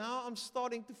know it now, I'm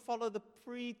starting to follow the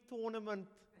pre-tournament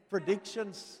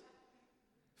predictions,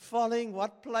 following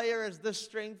what player has this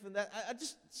strength and that.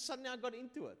 Suddenly I got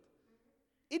into it.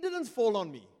 It didn't fall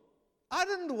on me. I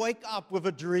didn't wake up with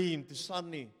a dream to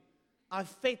suddenly, I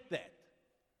fed that.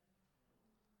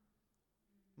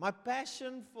 My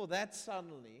passion for that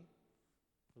suddenly,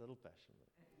 a little passion.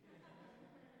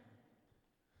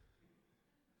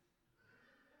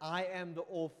 I am the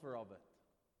author of it.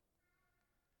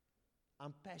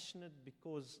 I'm passionate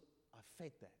because I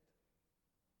fed that.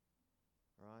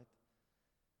 Right?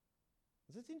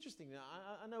 It's interesting.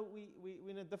 I know we're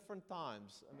in a different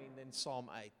times. I mean, in Psalm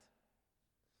 8,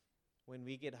 when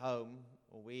we get home,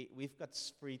 or we've got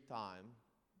free time,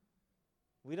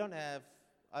 we don't have,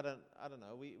 I don't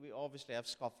know, we obviously have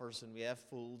scoffers and we have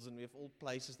fools and we have all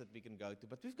places that we can go to,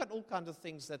 but we've got all kinds of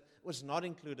things that was not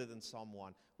included in Psalm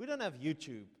 1. We don't have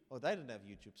YouTube. Oh, they didn't have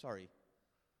YouTube, sorry.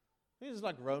 It's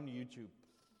like Rome YouTube.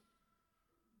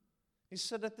 You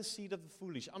sit at the seat of the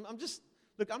foolish. I'm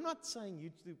not saying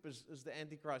YouTube is the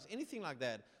Antichrist, anything like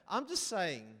that. I'm just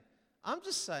saying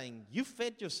you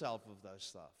fed yourself with those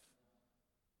stuff.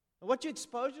 And what you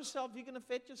expose yourself, you're going to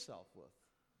fed yourself with.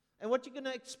 And what you're going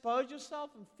to expose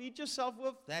yourself and feed yourself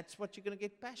with, that's what you're going to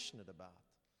get passionate about.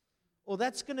 Or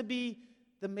that's going to be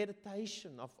the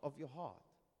meditation of your heart.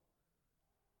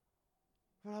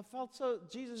 But I felt so,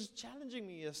 Jesus is challenging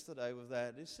me yesterday with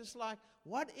that. It's just like,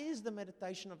 what is the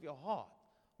meditation of your heart?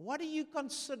 What are you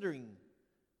considering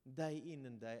day in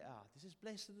and day out? He says,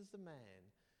 blessed is the man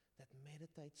that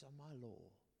meditates on my law,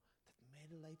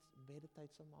 that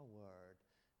meditates on my word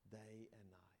day and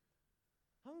night.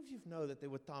 How many of you know that there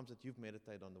were times that you've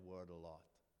meditated on the word a lot?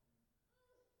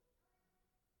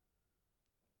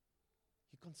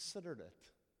 You considered it.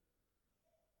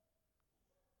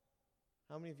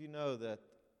 How many of you know that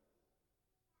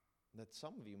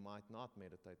some of you might not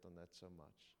meditate on that so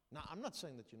much? Now, I'm not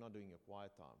saying that you're not doing your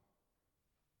quiet time.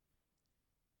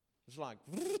 It's like,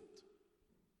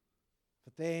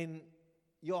 but then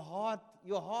your heart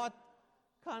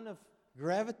kind of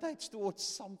gravitates towards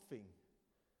something.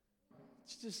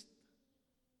 It's just,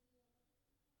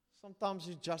 sometimes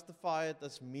you justify it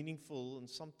as meaningful, and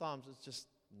sometimes it's just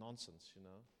nonsense, you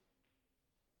know.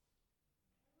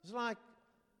 It's like,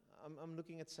 I'm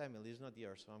looking at Samuel. He's not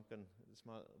here, so it's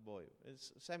my boy.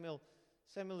 Samuel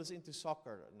is into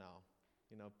soccer now.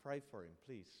 You know, pray for him,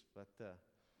 please. But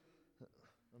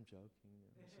I'm joking.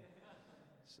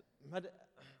 But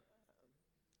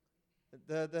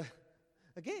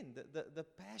the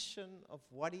passion of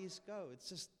what he's go.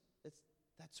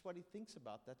 That's what he thinks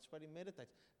about. That's what he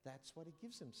meditates. That's what he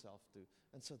gives himself to.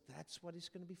 And so that's what he's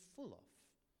going to be full of.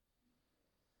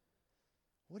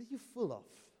 What are you full of?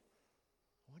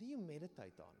 What do you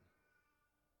meditate on?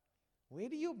 Where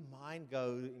do your mind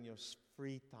go in your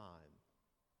free time?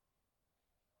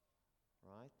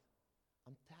 Right?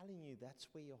 I'm telling you, that's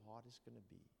where your heart is going to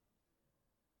be.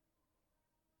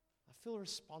 I feel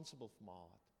responsible for my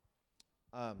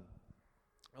heart.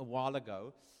 A while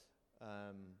ago,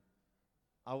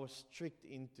 I was tricked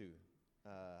into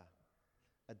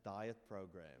a diet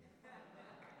program.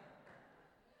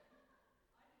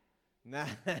 Nah,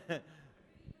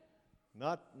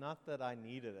 not that I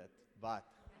needed it, but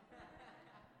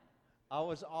I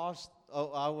was asked.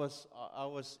 Oh, I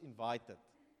was invited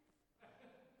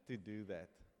to do that.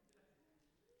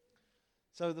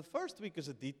 So the first week is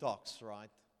a detox, right?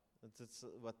 That's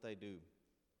what they do.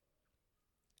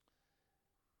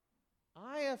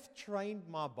 I have trained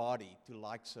my body to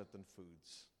like certain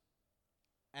foods.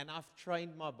 And I've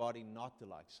trained my body not to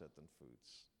like certain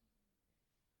foods.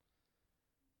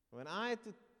 When I had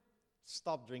to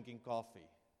stop drinking coffee,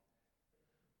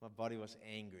 my body was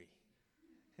angry.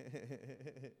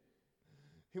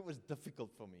 It was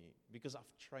difficult for me because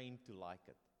I've trained to like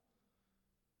it.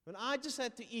 When I just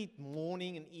had to eat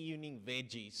morning and evening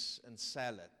veggies and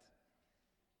salad,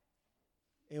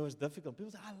 it was difficult.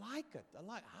 People say, I like it. How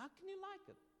can you like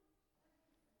it?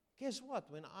 Guess what?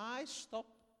 When I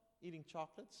stopped eating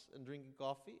chocolates and drinking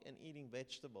coffee and eating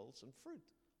vegetables and fruit,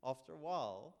 after a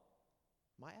while,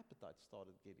 my appetite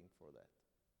started getting for that.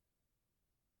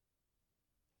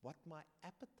 What my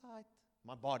appetite,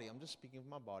 my body, I'm just speaking of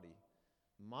my body,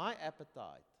 my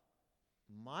appetite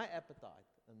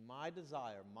and my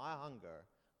desire, my hunger,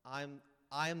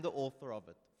 I am the author of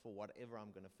it for whatever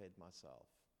I'm going to feed myself.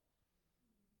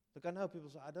 Look, I know people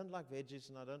say, I don't like veggies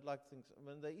and I don't like things. I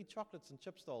mean, they eat chocolates and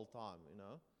chips the whole time, you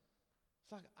know.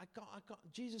 It's like, I can't,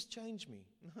 Jesus changed me.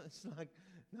 It's like,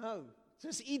 no,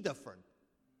 just eat different.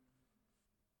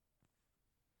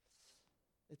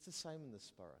 It's the same in the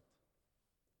Spirit.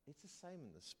 It's the same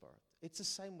in the Spirit. It's the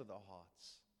same with our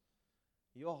hearts.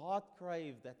 Your heart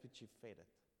craved that which you fed it.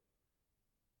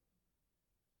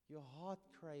 Your heart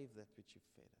craved that which you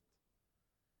fed it.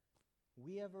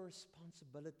 We have a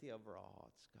responsibility over our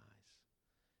hearts, guys.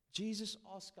 Jesus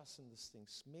asked us in these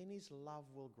things, many's love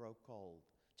will grow cold.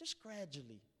 Just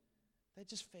gradually. They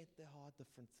just fed their heart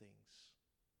different things.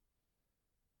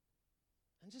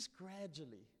 And just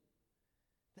gradually,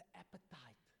 the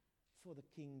appetite for the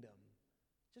kingdom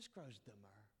just grows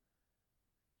dimmer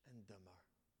and dimmer.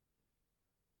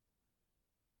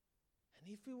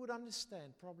 And if we would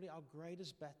understand, probably our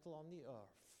greatest battle on the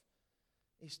earth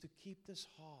is to keep this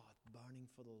heart burning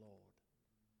for the Lord.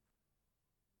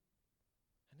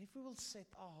 And if we will set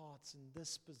our hearts in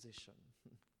this position,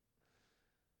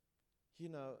 you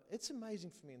know, it's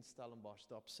amazing for me in Stellenbosch,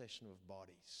 the obsession with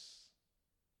bodies.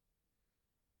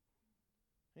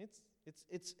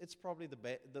 It's probably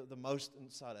the most in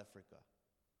South Africa.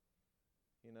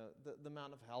 You know, the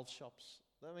amount of health shops.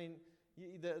 I mean,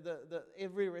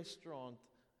 every restaurant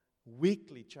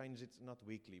weekly changes its, not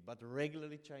weekly, but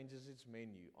regularly changes its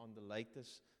menu on the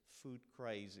latest food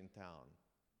craze in town.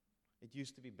 It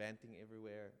used to be banting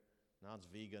everywhere. Now it's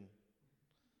vegan.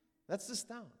 That's this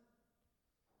town.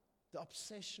 The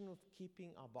obsession of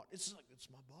keeping our body. It's like, it's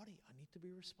my body. I need to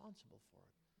be responsible for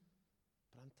it.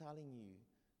 But I'm telling you,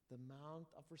 the amount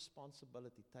of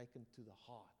responsibility taken to the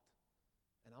heart,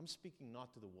 and I'm speaking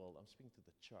not to the world, I'm speaking to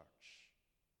the church.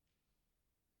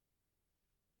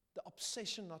 The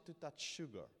obsession not to touch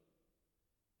sugar.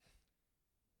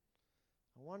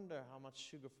 I wonder how much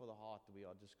sugar for the heart we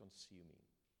are just consuming.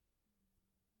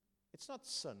 It's not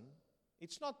sin.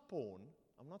 It's not porn.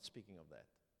 I'm not speaking of that.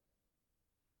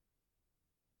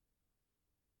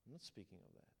 I'm not speaking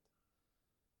of that.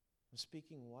 I'm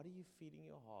speaking, what are you feeding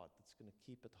your heart that's going to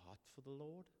keep it hot for the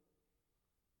Lord?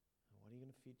 And what are you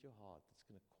going to feed your heart that's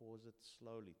going to cause it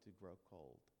slowly to grow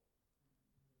cold?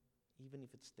 Even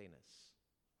if it's tennis.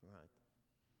 Right.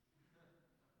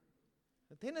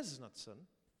 The tennis is not sin.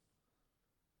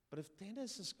 But if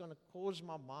tennis is going to cause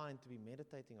my mind to be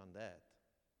meditating on that,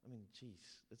 I mean,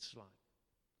 geez, it's like,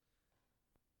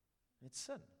 it's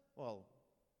sin. Well,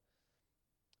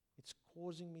 it's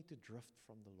causing me to drift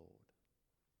from the Lord.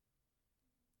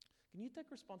 Can you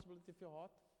take responsibility of your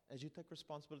heart as you take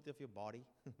responsibility of your body?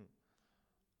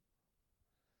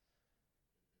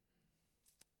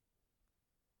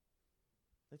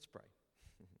 Let's pray.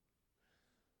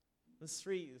 There's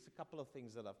a couple of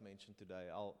things that I've mentioned today.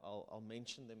 I'll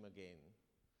mention them again.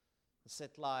 I said,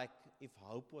 like, if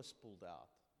hope was pulled out,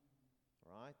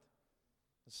 right?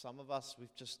 Some of us,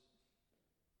 we've just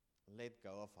let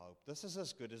go of hope. This is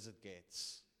as good as it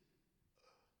gets.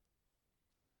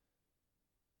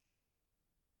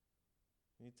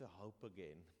 We need to hope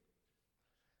again.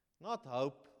 Not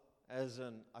hope as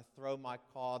in I throw my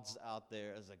cards out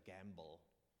there as a gamble.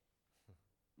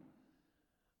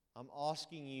 I'm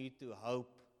asking you to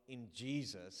hope in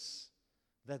Jesus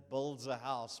that builds a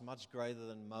house much greater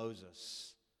than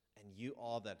Moses, and you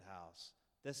are that house.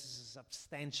 This is a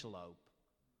substantial hope.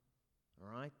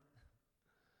 All right?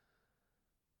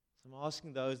 So I'm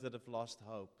asking those that have lost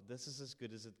hope, this is as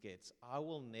good as it gets. I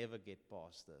will never get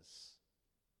past this.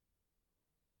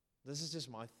 This is just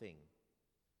my thing.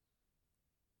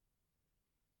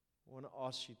 I want to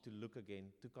ask you to look again,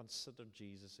 to consider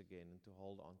Jesus again, and to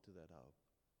hold on to that hope.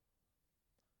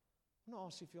 I want to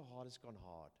ask you if your heart has gone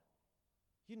hard.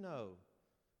 You know,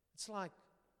 it's like,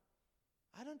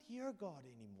 I don't hear God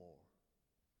anymore.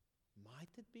 Might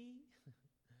it be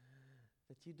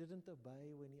that you didn't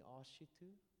obey when He asked you to?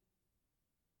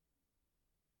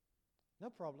 No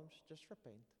problems, just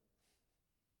repent.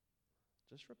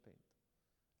 Just repent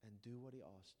and do what He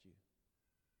asked you.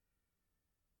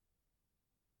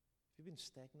 Have you been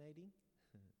stagnating?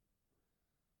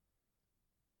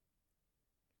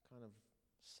 Kind of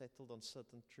settled on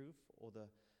certain truth, or the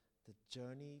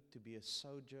journey to be a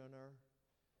sojourner,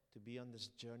 to be on this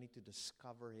journey to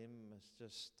discover Him has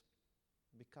just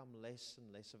become less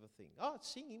and less of a thing. Oh,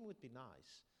 seeing Him would be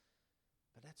nice,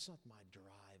 but that's not my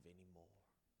drive anymore.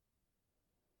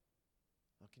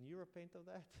 Now, can you repent of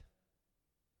that?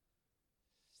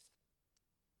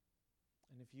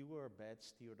 And if you were a bad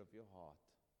steward of your heart,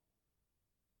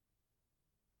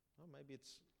 well, maybe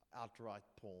it's outright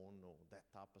porn or that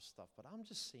type of stuff, but I'm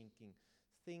just thinking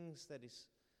things that is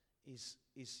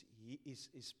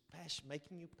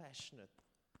making you passionate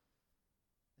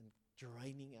and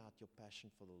draining out your passion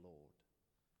for the Lord.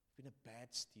 You've been a bad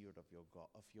steward of your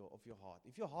heart.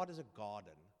 If your heart is a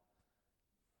garden,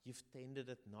 you've tended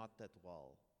it not that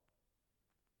well.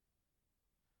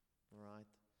 All right?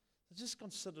 So just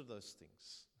consider those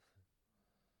things.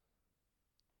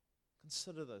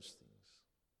 Consider those things.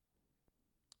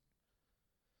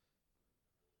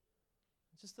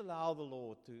 Just allow the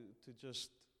Lord to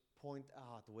just point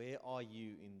out, where are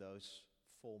you in those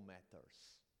 4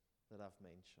 matters that I've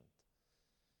mentioned.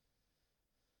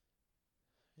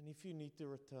 And if you need to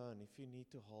return, if you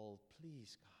need to hold,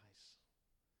 please, guys,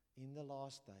 in the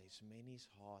last days, many's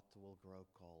heart will grow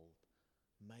cold.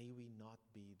 May we not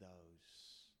be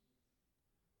those.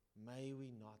 May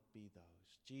we not be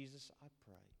those. Jesus, I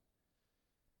pray,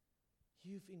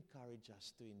 you've encouraged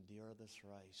us to endure this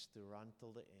race, to run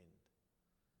till the end.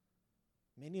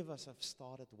 Many of us have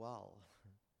started well.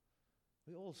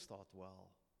 We all start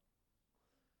well.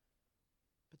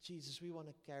 But Jesus, we want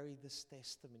to carry this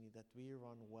testimony that we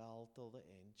run well till the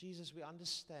end. Jesus, we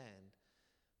understand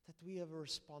that we have a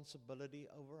responsibility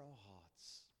over our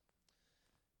hearts.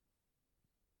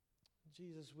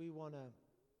 Jesus, we want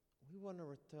to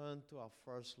return to our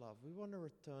first love. We want to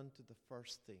return to the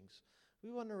first things.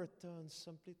 We want to return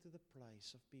simply to the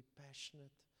place of be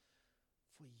passionate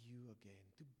for you again,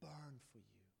 to burn for you.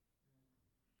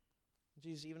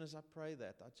 Jesus, even as I pray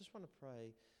that, I just want to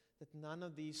pray that none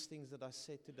of these things that I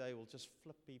said today will just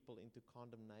flip people into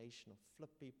condemnation or flip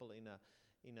people in a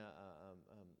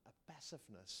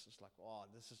passiveness. It's like, oh,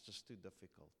 this is just too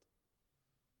difficult.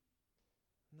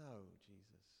 No,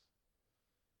 Jesus.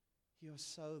 You are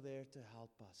so there to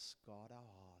help us guard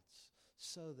our hearts,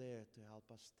 so there to help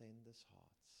us tend these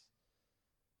hearts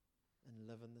and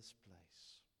live in this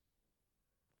place.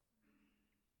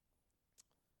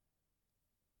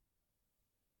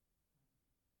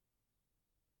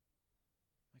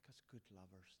 Make us good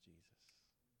lovers, Jesus,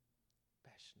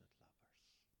 passionate lovers.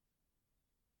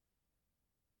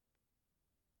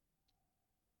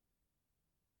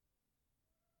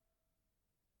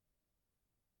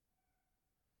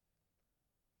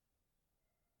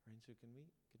 Renzo, can we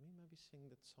maybe sing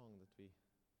that song that we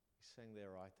sang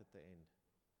there right at the end?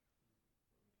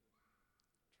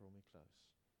 Draw me close.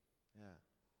 Yeah.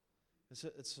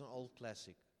 It's an old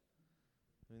classic.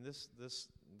 I mean, this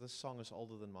song is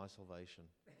older than my salvation.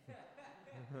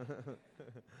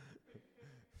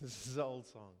 This is an old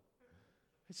song.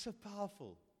 It's so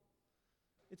powerful.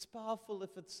 It's powerful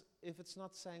if it's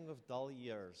not sang with dull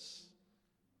ears.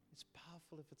 It's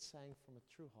powerful if it's sang from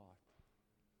a true heart.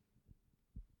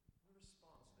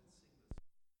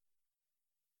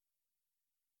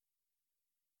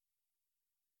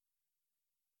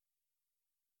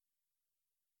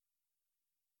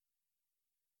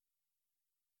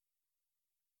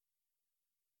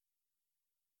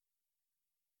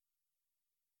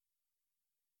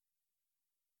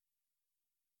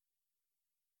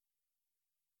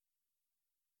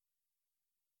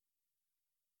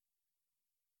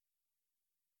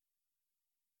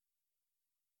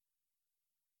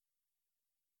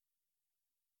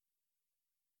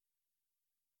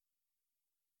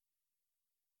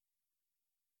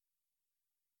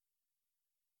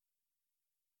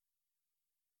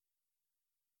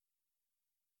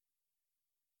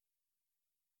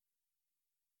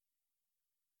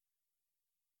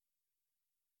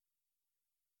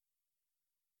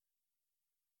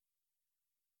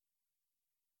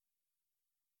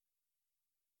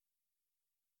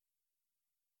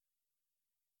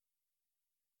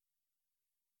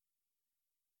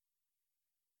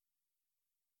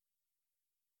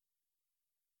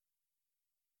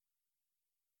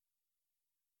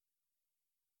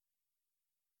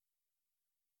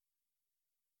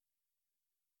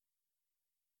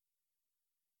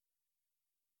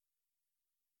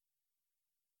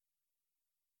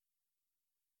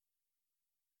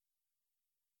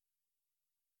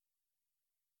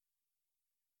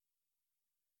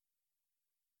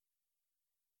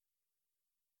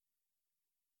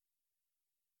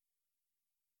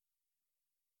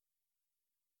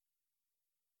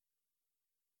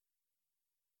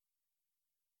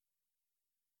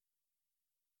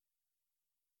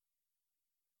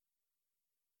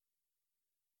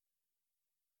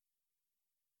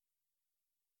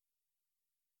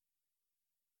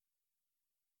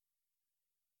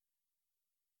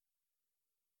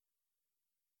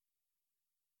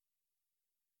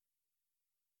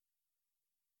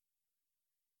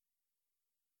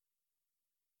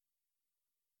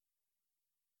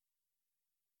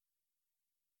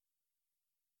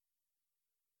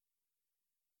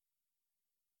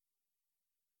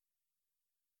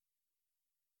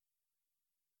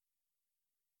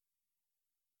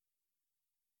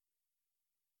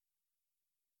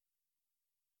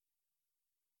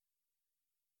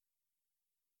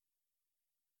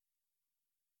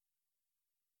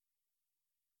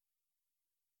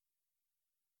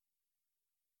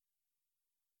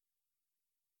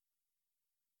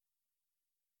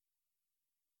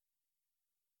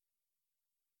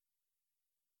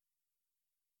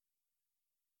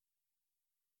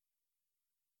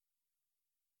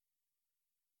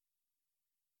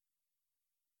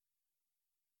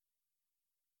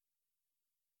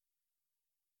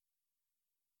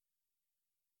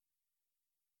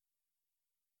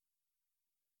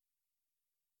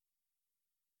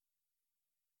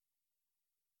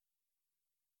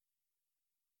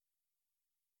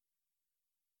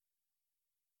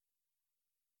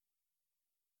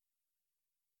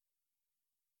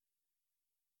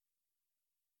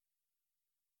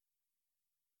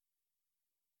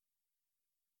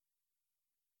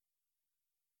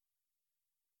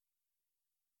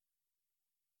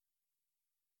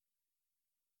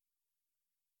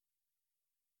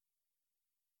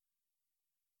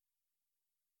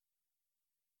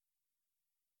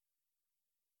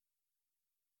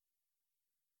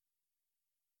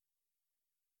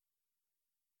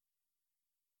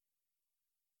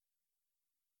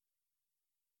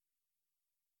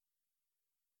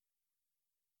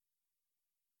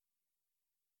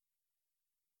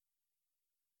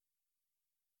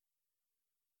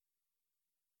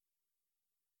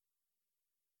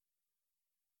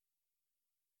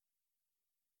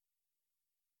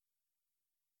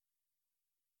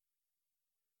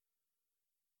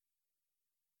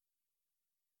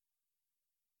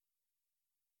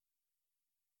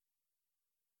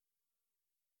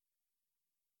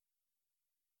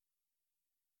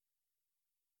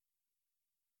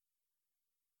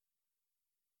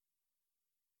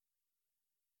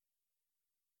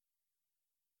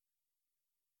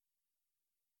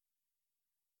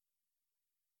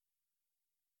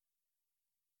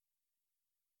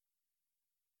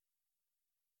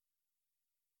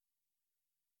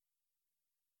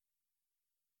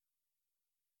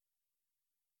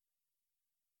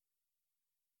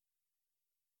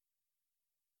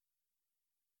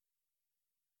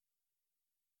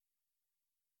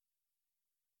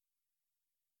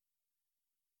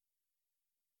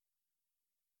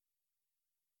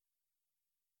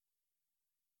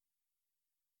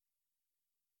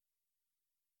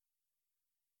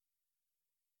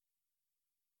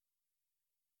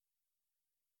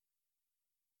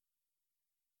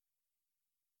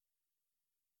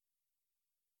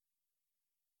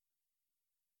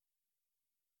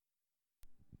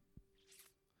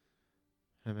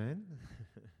 Amen.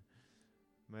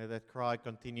 May that cry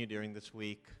continue during this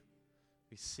week.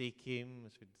 We seek Him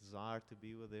as we desire to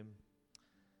be with Him.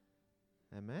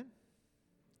 Amen.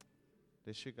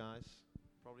 Bless you guys.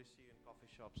 Probably see you in coffee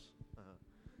shops.